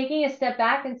taking a step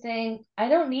back and saying, I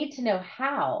don't need to know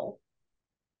how.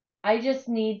 I just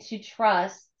need to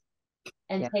trust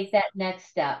and take that next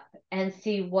step and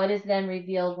see what is then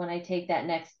revealed when I take that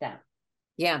next step.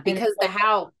 Yeah, because the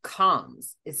how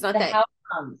comes. It's not that how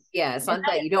comes. Yeah, it's not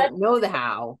that you don't know the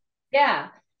how. Yeah.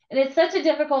 And it's such a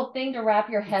difficult thing to wrap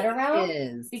your head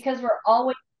around because we're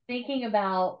always thinking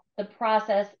about the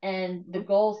process and the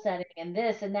goal setting and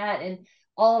this and that and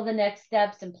all of the next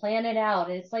steps and plan it out.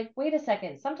 And it's like, wait a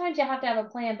second. Sometimes you have to have a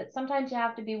plan, but sometimes you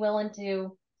have to be willing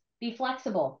to be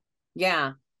flexible.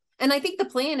 Yeah. And I think the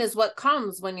plan is what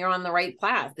comes when you're on the right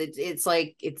path. It's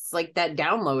like that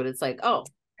download. It's like, oh,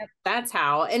 that's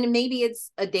how. And maybe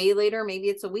it's a day later, maybe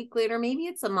it's a week later, maybe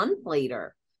it's a month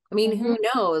later. I mean, who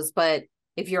knows? But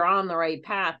if you're on the right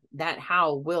path, that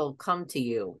how will come to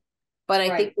you. But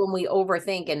I think when we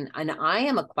overthink, and I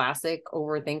am a classic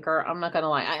overthinker, I'm not gonna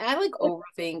lie. I like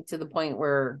overthink to the point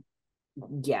where,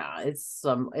 there's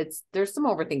some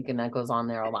overthinking that goes on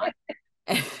there a lot.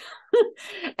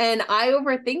 And I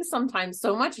overthink sometimes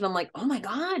so much, and I'm like, oh my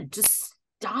God, just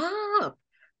stop.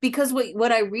 Because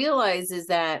what I realize is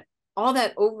that all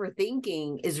that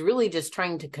overthinking is really just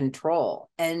trying to control.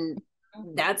 And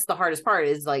that's the hardest part,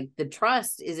 is like the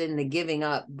trust is in the giving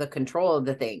up the control of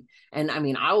the thing. And I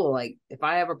mean, I will, like, if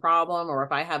I have a problem or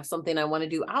if I have something I want to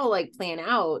do, I'll like plan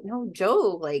out, no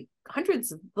joke, like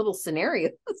hundreds of little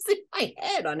scenarios in my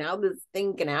head on how this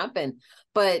thing can happen.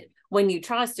 But when you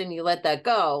trust and you let that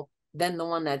go, then the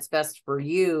one that's best for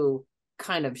you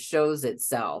kind of shows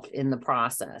itself in the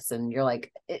process. And you're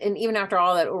like, and even after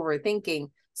all that overthinking,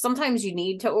 sometimes you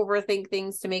need to overthink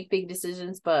things to make big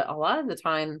decisions, but a lot of the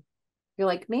time you're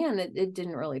like, man, it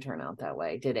didn't really turn out that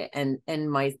way, did it? And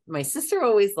my sister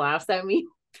always laughs at me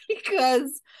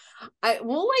because I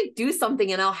will like do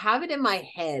something and I'll have it in my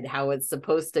head how it's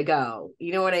supposed to go.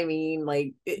 You know what I mean?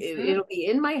 Like it'll be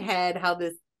in my head how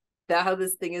this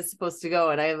thing is supposed to go.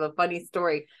 And I have a funny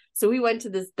story. So we went to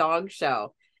this dog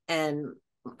show, and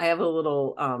I have a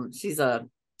little she's a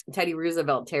Teddy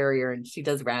Roosevelt Terrier, and she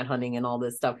does rat hunting and all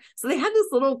this stuff. So they had this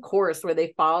little course where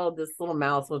they followed this little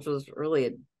mouse, which was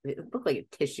really it looked like a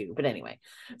tissue, but anyway.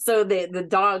 So the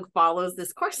dog follows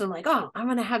this course. And I'm like, oh, I'm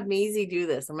gonna have Maisie do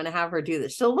this. I'm gonna have her do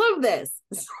this. She'll love this.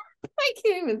 I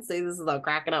can't even say this without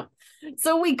cracking up.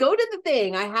 So we go to the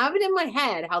thing. I have it in my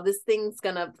head how this thing's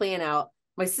gonna plan out.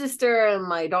 My sister and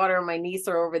my daughter and my niece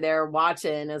are over there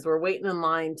watching as we're waiting in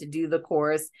line to do the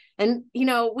course. And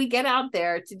we get out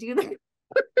there to do the course.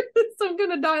 I'm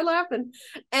gonna die laughing.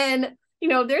 And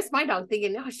there's my dog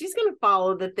thinking, oh, she's going to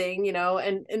follow the thing,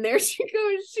 and there she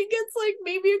goes. She gets like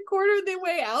maybe a quarter of the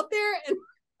way out there and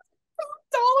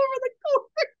it's all over the course.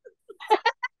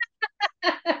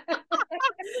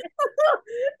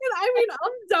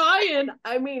 And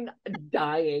I'm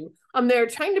dying. I'm there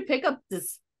trying to pick up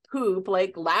this poop,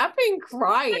 like laughing,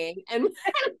 crying. And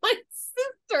my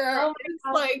sister is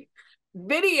like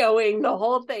videoing the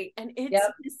whole thing. And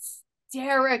it's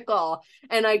hysterical.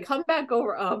 And I come back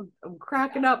over, I'm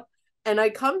cracking up, and I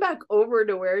come back over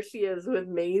to where she is with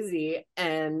Maisie,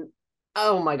 and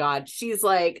oh my God, she's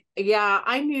like, yeah,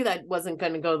 I knew that wasn't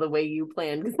going to go the way you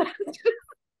planned. There's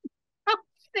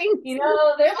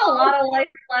a lot of life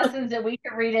lessons that we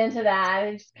could read into that.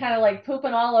 It's kind of like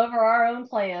pooping all over our own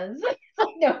plans.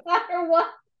 No matter what,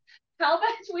 how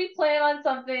much we plan on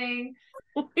something.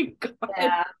 Oh my God.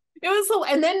 Yeah. It was so,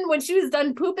 and then when she was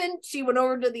done pooping, she went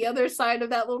over to the other side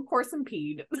of that little course and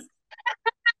peed.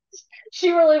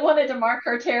 She really wanted to mark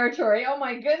her territory. Oh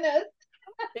my goodness.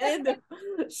 And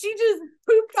she just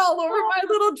pooped all over my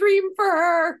little dream for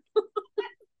her.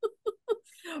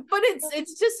 But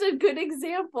it's just a good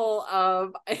example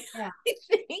of Yeah. I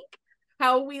think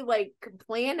how we like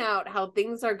plan out how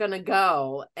things are gonna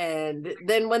go, and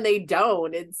then when they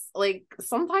don't, it's like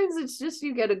sometimes it's just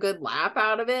you get a good laugh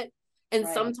out of it, and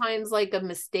Right. sometimes like a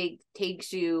mistake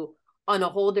takes you on a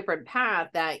whole different path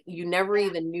that you never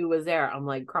even knew was there. I'm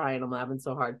like crying, I'm laughing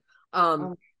so hard.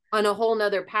 Um, On a whole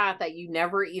nother path that you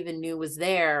never even knew was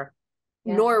there,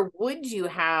 yeah. nor would you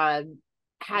have Yeah.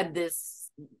 had this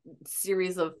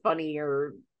series of funny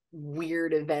or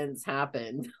weird events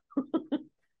happen.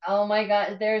 Oh my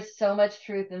God, there's so much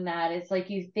truth in that. It's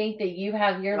like you think that you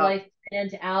have your Yep. life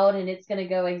planned out and it's going to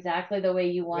go exactly the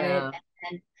way you want it. Yeah.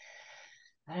 And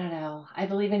I don't know. I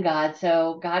believe in God.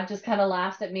 So God just kind of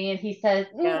laughs at me and he says,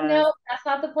 Yes. no, that's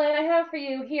not the plan I have for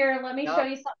you. Here, let me show Yep.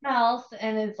 you something else.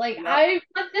 And it's like, Yep. I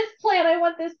want this plan. I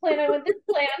want this plan. I want this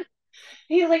plan.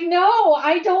 He's like, no,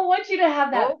 I don't want you to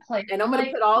have that Oh, plan. and I'm I'm going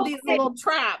to like, put all these okay. little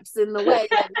traps in the way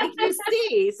that make you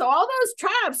see. So all those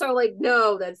traps are like,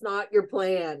 no, that's not your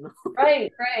plan.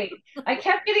 Right, right. I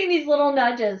kept getting these little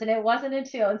nudges, and it wasn't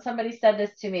until, and somebody said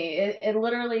this to me, it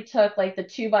literally took like the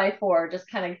 2x4 just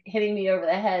kind of hitting me over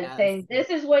the head, Yes. saying, this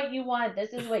is what you want,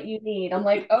 this is what you need. I'm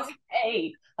like,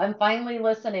 okay, I'm finally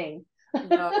listening.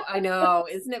 No, I know.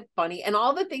 Isn't it funny? And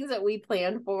all the things that we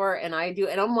plan for, and I do,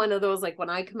 and I'm one of those, like when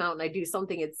I come out and I do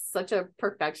something, it's such a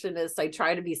perfectionist. I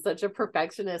try to be such a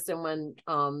perfectionist. And when,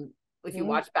 if you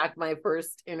watch back my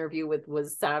first interview with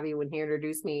was Savvy when he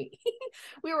introduced me,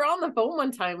 we were on the phone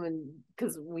one time and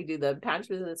because we do the patch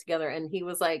business together, and he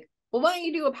was like, well, why don't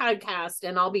you do a podcast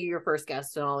and I'll be your first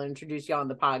guest and I'll introduce you on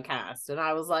the podcast. And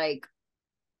I was like,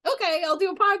 okay, I'll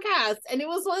do a podcast. And it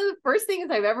was one of the first things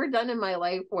I've ever done in my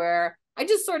life where I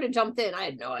just sort of jumped in. I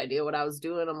had no idea what I was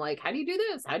doing. I'm like, how do you do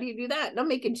this? How do you do that? And I'm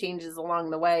making changes along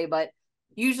the way. But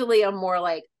usually I'm more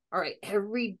like, all right,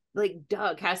 every like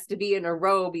duck has to be in a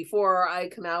row before I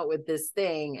come out with this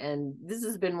thing. And this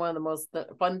has been one of the most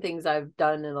fun things I've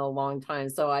done in a long time.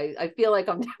 So I feel like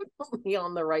I'm definitely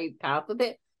on the right path with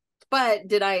it. But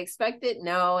did I expect it?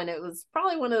 No. And it was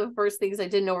probably one of the first things I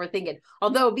didn't overthink it.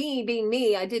 Although being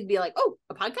me, I did be like, oh,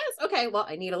 a podcast? Okay, well,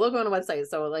 I need a logo and a website.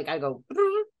 So like I go, I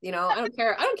don't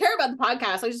care. I don't care about the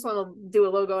podcast. I just want to do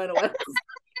a logo and a website.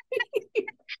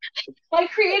 My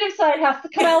creative side has to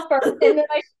come out first, and then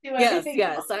I do everything.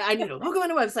 Yes. I need a logo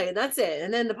and a website, and that's it.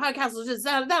 And then the podcast will just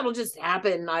that'll just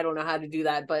happen. I don't know how to do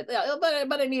that, but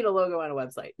I need a logo and a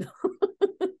website.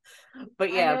 But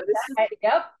I yeah, know but it's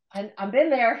that. Yep, I've been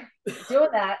there doing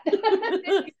that.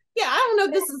 yeah, I don't know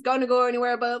if this is going to go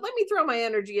anywhere, but let me throw my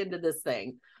energy into this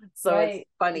thing. So Right. it's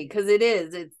funny because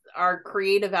it's our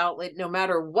creative outlet, no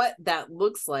matter what that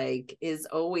looks like, is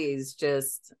always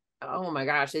just, oh my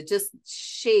gosh, it just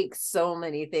shakes so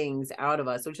many things out of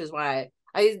us, which is why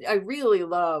I really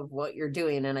love what you're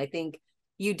doing. And I think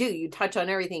you touch on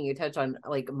everything. You touch on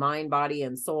like mind, body,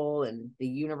 and soul and the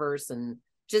universe and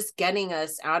just getting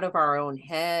us out of our own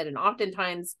head. And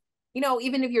oftentimes,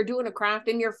 even if you're doing a craft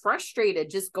and you're frustrated,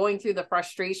 just going through the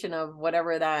frustration of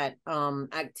whatever that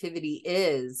activity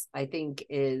is, I think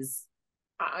that's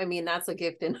a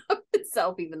gift in of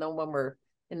itself, even though when we're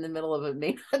in the middle of it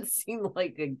may not seem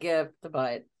like a gift,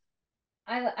 but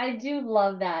I do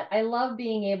love that. I love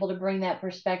being able to bring that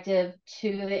perspective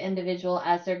to the individual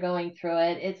as they're going through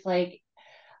it. It's like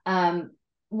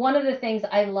one of the things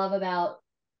I love about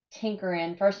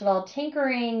tinkering, first of all,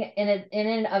 tinkering in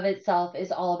and of itself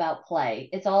is all about play.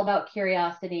 It's all about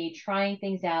curiosity, trying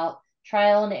things out,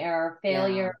 trial and error, yeah.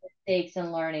 failure, mistakes,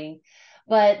 and learning.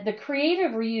 But the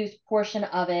creative reuse portion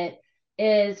of it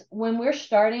is when we're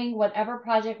starting whatever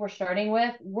project we're starting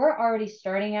with, we're already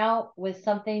starting out with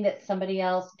something that somebody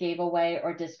else gave away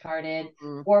or discarded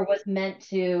Mm-hmm. or was meant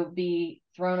to be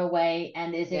thrown away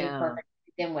and is imperfect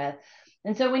to begin with.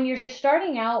 And so when you're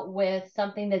starting out with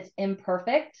something that's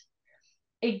imperfect,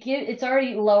 it's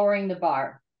already lowering the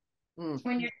bar.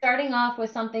 When you're starting off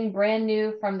with something brand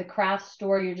new from the craft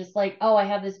store, you're just like, oh, I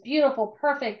have this beautiful,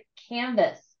 perfect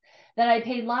canvas that I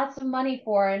paid lots of money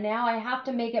for, and now I have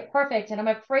to make it perfect, and I'm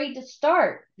afraid to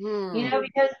start,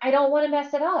 because I don't want to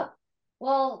mess it up.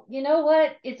 Well, you know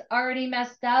what? It's already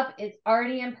messed up. It's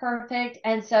already imperfect.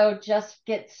 And so just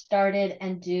get started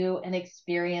and do and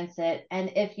experience it.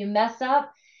 And if you mess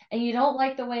up and you don't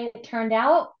like the way it turned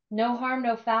out, no harm,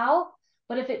 no foul.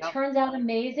 But if it turns out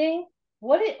amazing,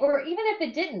 or even if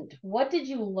it didn't, what did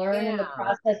you learn in the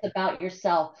process about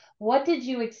yourself? What did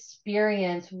you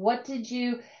experience?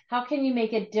 how can you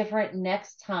make it different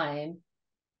next time?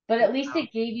 But at least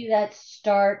it gave you that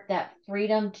start, that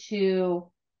freedom to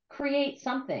create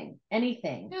something,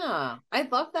 anything. Yeah, I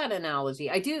love that analogy.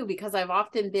 I do, because I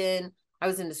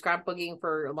was into scrapbooking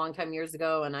for a long time years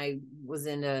ago, and I was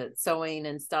into sewing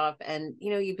and stuff. And,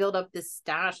 you build up this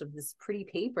stash of this pretty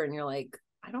paper, and you're like,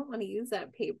 I don't want to use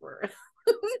that paper.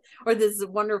 Or this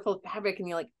wonderful fabric, and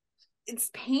you're like,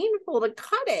 it's painful to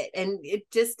cut it. And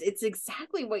it's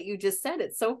exactly what you just said.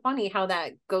 It's so funny how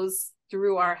that goes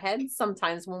through our heads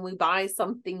sometimes when we buy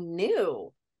something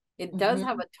new. It does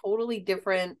have a totally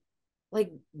different like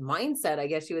mindset, I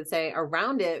guess you would say,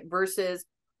 around it versus,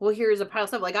 well, here's a pile of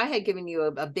stuff. Like I had given you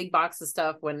a big box of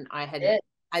stuff when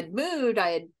I'd moved.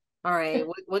 All right,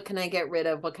 what can I get rid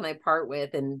of? What can I part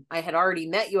with? And I had already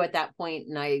met you at that point,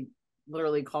 and I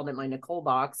literally called it my Nicole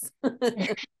box.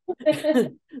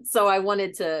 So I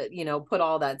wanted to, put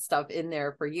all that stuff in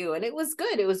there for you. And it was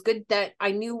good. It was good that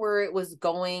I knew where it was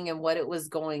going and what it was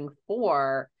going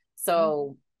for.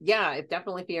 So yeah, if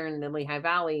you're in the Lehigh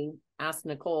Valley, ask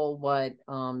Nicole what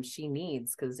she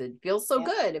needs, because it feels so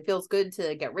good. It feels good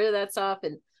to get rid of that stuff.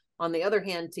 And on the other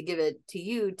hand, to give it to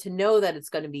you to know that it's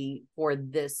going to be for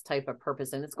this type of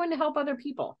purpose and it's going to help other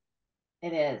people.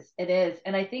 It is. It is.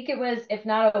 And I think it was, if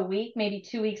not a week, maybe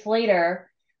 2 weeks later,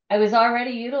 I was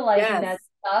already utilizing that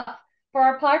stuff for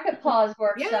our Pocket Paws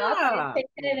workshop. I had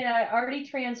taken it and I already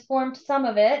transformed some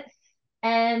of it,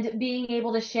 and being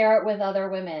able to share it with other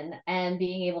women and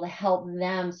being able to help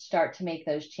them start to make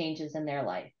those changes in their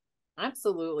life.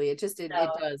 Absolutely. It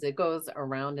does. It goes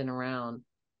around and around.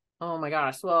 Oh my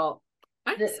gosh. Well,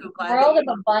 I'm so glad. World of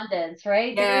abundance,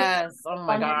 right? Yes. Oh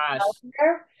my gosh.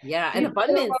 Yeah. And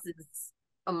abundance is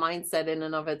a mindset in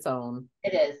and of its own.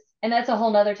 It is. And that's a whole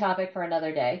nother topic for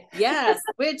another day. Yes.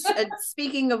 Which,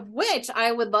 speaking of which,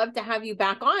 I would love to have you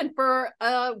back on for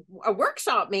a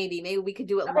workshop. Maybe we could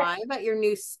do it live at your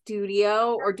new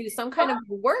studio, or do some kind of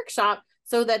workshop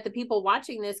so that the people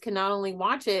watching this can not only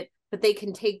watch it, but they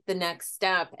can take the next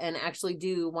step and actually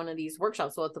do one of these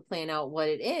workshops. So we'll have to plan out what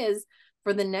it is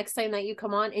for the next time that you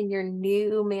come on in your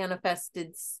new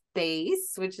manifested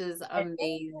space, which is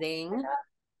amazing.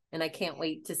 And I can't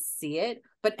wait to see it.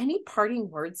 But any parting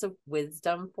words of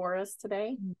wisdom for us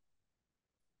today?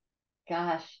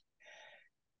 Gosh,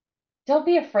 don't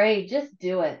be afraid. Just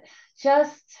do it.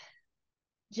 Just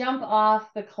jump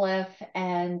off the cliff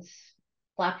and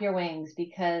flap your wings,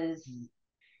 because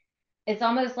it's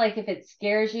almost like, if it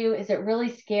scares you, is it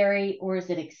really scary or is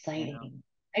it exciting?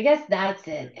 I guess that's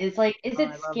it. It's like, is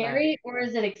it scary or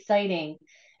is it exciting?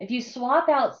 If you swap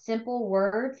out simple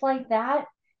words like that,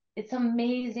 it's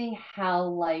amazing how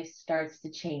life starts to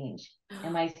change.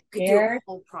 Am I scared? Could do a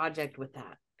whole project with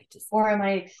that. Or am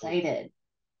I excited?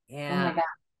 Yeah. Oh my God.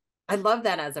 I love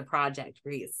that as a project,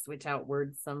 where you switch out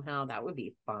words somehow. That would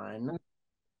be fun.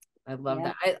 I love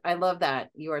that. I love that.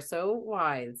 You are so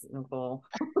wise, Nicole.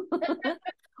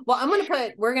 Well,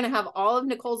 we're going to have all of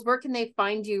Nicole's. Where can they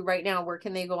find you right now? Where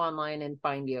can they go online and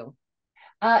find you?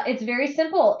 It's very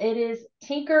simple. It is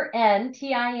Tinkern,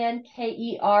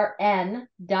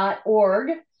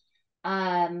 TINKERN.org.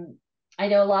 I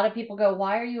know a lot of people go,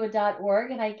 why are you a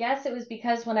 .org? And I guess it was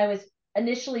because when I was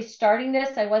initially starting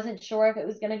this, I wasn't sure if it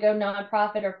was going to go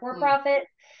nonprofit or for-profit.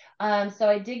 So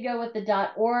I did go with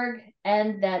the .org,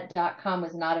 and that .com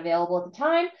was not available at the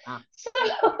time. So,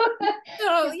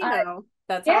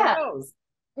 that's how it goes.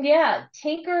 Yeah,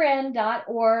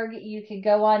 Tinkern.org. You could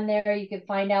go on there. You could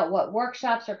find out what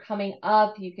workshops are coming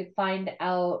up. You could find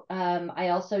out,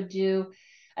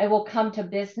 I will come to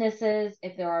businesses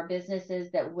if there are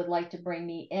businesses that would like to bring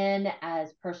me in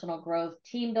as personal growth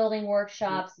team building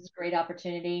workshops. It's a great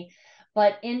opportunity.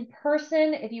 But in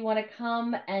person, if you want to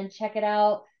come and check it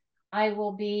out, I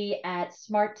will be at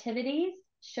Smartivities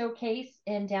Showcase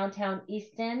in downtown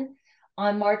Easton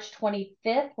on March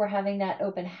 25th. We're having that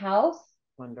open house.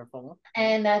 Wonderful.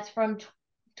 And that's from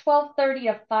 12:30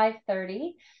 to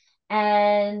 5:30.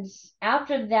 And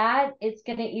after that, it's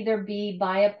going to either be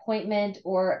by appointment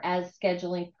or as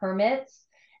scheduling permits.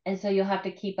 And so you'll have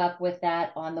to keep up with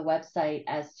that on the website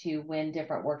as to when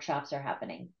different workshops are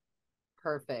happening.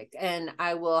 Perfect. And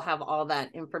I will have all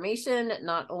that information,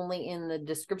 not only in the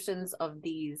descriptions of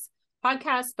these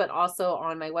podcasts, but also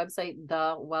on my website,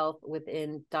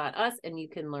 thewealthwithin.us. And you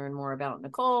can learn more about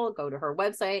Nicole, go to her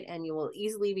website, and you will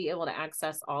easily be able to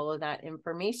access all of that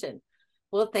information.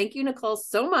 Well, thank you, Nicole,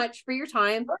 so much for your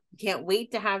time. Can't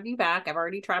wait to have you back. I've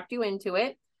already trapped you into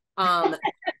it. I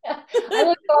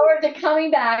look forward to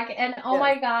coming back. And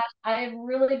my gosh, I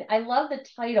love the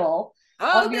title.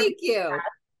 Oh, thank you.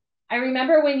 I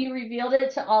remember when you revealed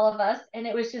it to all of us, and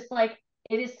it was just like,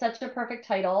 it is such a perfect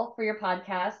title for your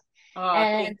podcast. Oh,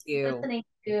 And thank you. listening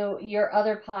to your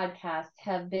other podcasts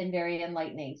have been very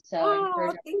enlightening. So I Oh,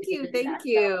 encourage thank people you. to do Thank that. So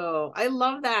you. I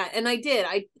love that. And I did.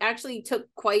 I actually took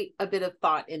quite a bit of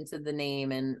thought into the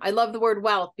name. And I love the word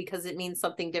wealth because it means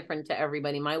something different to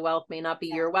everybody. My wealth may not be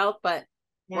yeah. your wealth, but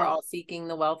we're Yes. all seeking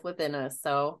the wealth within us.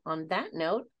 So on that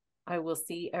note, I will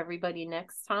see everybody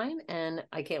next time. And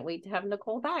I can't wait to have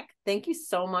Nicole back. Thank you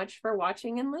so much for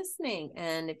watching and listening.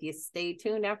 And if you stay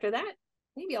tuned after that,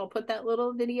 maybe I'll put that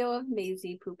little video of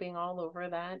Maisie pooping all over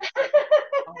that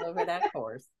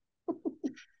course.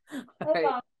 All right.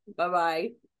 Awesome. Bye-bye.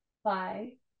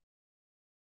 Bye.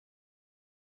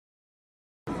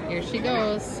 Here she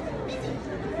goes.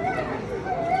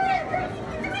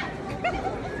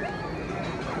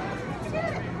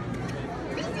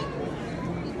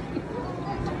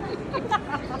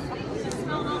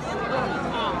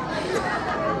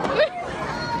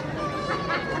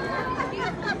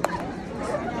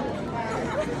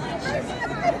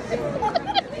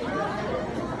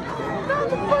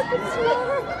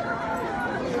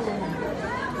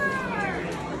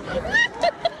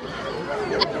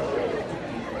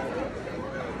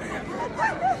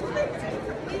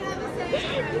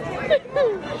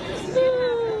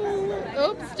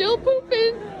 Oops, still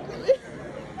pooping.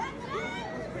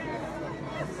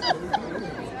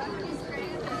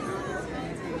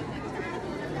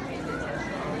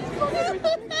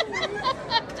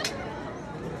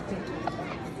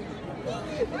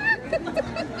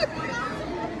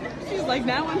 She's like,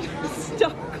 now I'm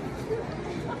stuck.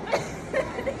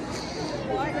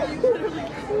 Why are you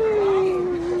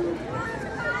literally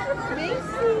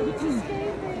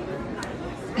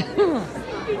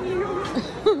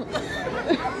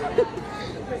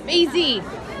Maisie!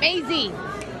 Maisie!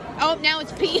 Oh, now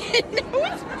it's peeing.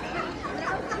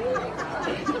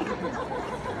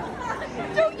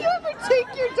 Don't you ever take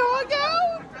your dog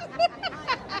out?